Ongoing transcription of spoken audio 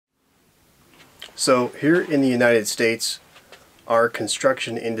So here in the United States, our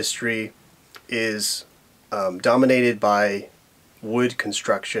construction industry is dominated by wood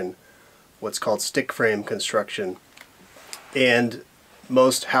construction, what's called stick frame construction. And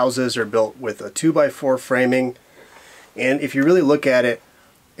most houses are built with a 2x4 framing. And if you really look at it,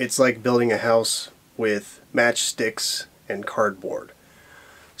 it's like building a house with matchsticks and cardboard.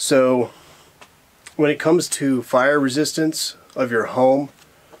 So when it comes to fire resistance of your home,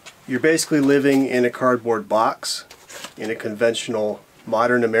 you're basically living in a cardboard box in a conventional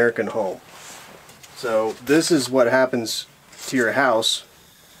modern American home. So this is what happens to your house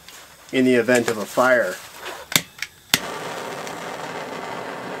in the event of a fire.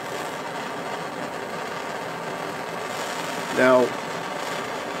 Now,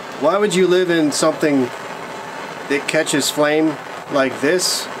 why would you live in something that catches flame like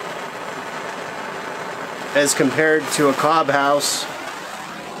this as compared to a cob house?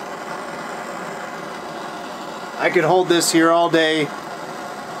 I could hold this here all day.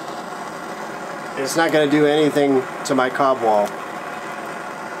 It's not going to do anything to my cob wall.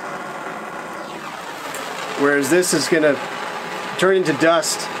 Whereas this is going to turn into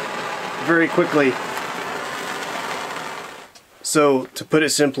dust very quickly. So, to put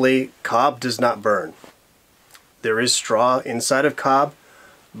it simply, cob does not burn. There is straw inside of cob,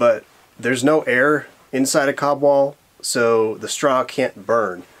 but there's no air inside a cob wall, so the straw can't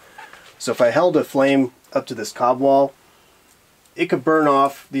burn. So if I held a flame up to this cob wall, it could burn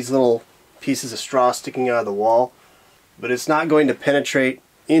off these little pieces of straw sticking out of the wall, but it's not going to penetrate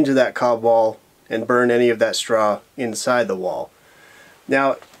into that cob wall and burn any of that straw inside the wall.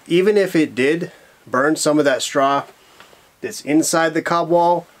 Now, even if it did burn some of that straw that's inside the cob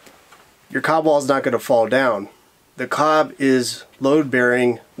wall, your cob wall is not going to fall down. The cob is load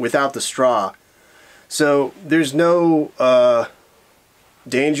bearing without the straw. So there's no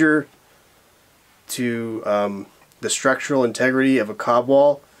danger to the structural integrity of a cob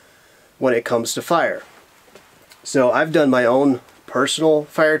wall when it comes to fire. So I've done my own personal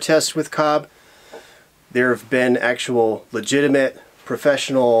fire tests with cob. There have been actual legitimate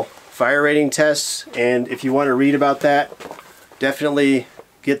professional fire rating tests, and if you want to read about that, definitely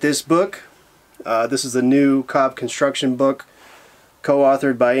get this book. This is the new cob construction book,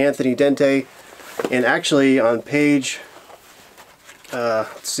 co-authored by Anthony Dente, and actually on page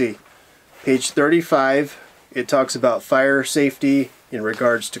page 35, it talks about fire safety in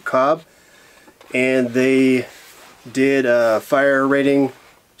regards to cob, and they did a fire rating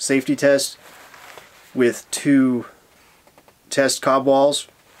safety test with 2 test cob walls,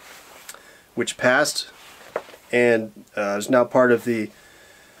 which passed, and is now part of the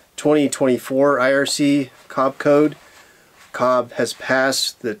 2024 IRC cob code. Cob has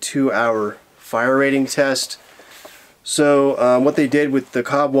passed the 2-hour fire rating test. So what they did with the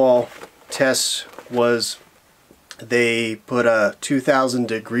cob wall tests was they put a 2000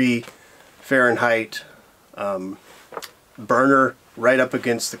 degree Fahrenheit burner right up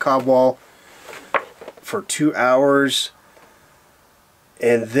against the cob wall for 2 hours,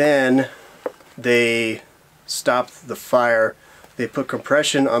 and then they stopped the fire. They put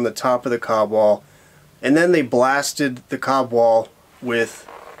compression on the top of the cob wall, and then they blasted the cob wall with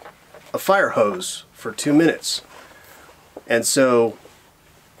a fire hose for 2 minutes. And so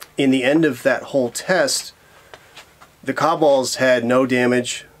in the end of that whole test, the cob walls had no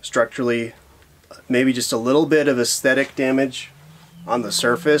damage structurally, maybe just a little bit of aesthetic damage on the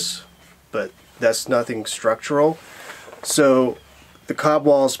surface, but that's nothing structural. So the cob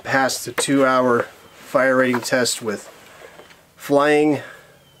walls passed the 2-hour fire rating test with flying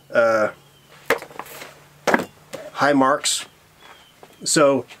high marks.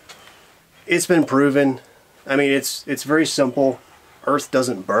 So it's been proven. I mean, it's very simple. Earth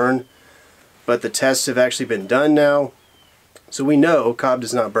doesn't burn, but the tests have actually been done now, so we know cob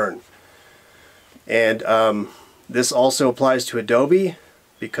does not burn. And this also applies to adobe,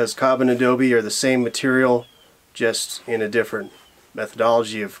 because cob and adobe are the same material, just in a different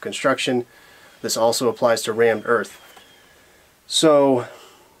methodology of construction. This also applies to rammed earth. So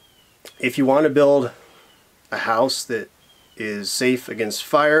if you want to build a house that is safe against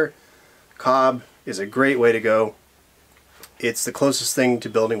fire, cob is a great way to go. It's the closest thing to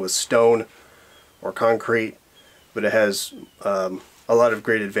building with stone or concrete, but it has a lot of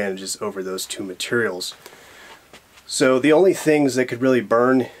great advantages over those 2 materials. So the only things that could really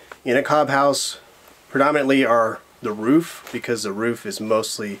burn in a cob house predominantly are the roof, because the roof is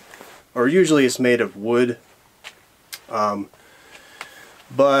mostly, or usually it's made of wood.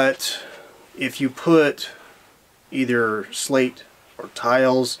 But if you put either slate or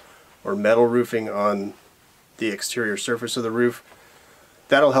tiles or metal roofing on the exterior surface of the roof,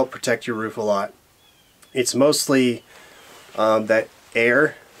 that'll help protect your roof a lot. It's mostly that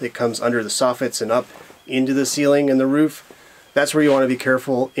air that comes under the soffits and up into the ceiling and the roof. That's where you want to be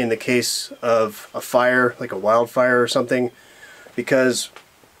careful in the case of a fire, like a wildfire or something, because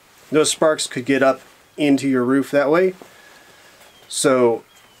those sparks could get up into your roof that way. So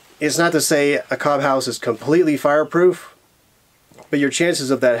it's not to say a cob house is completely fireproof, but your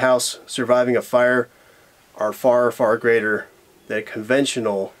chances of that house surviving a fire are far, far greater than a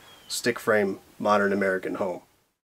conventional stick frame modern American home.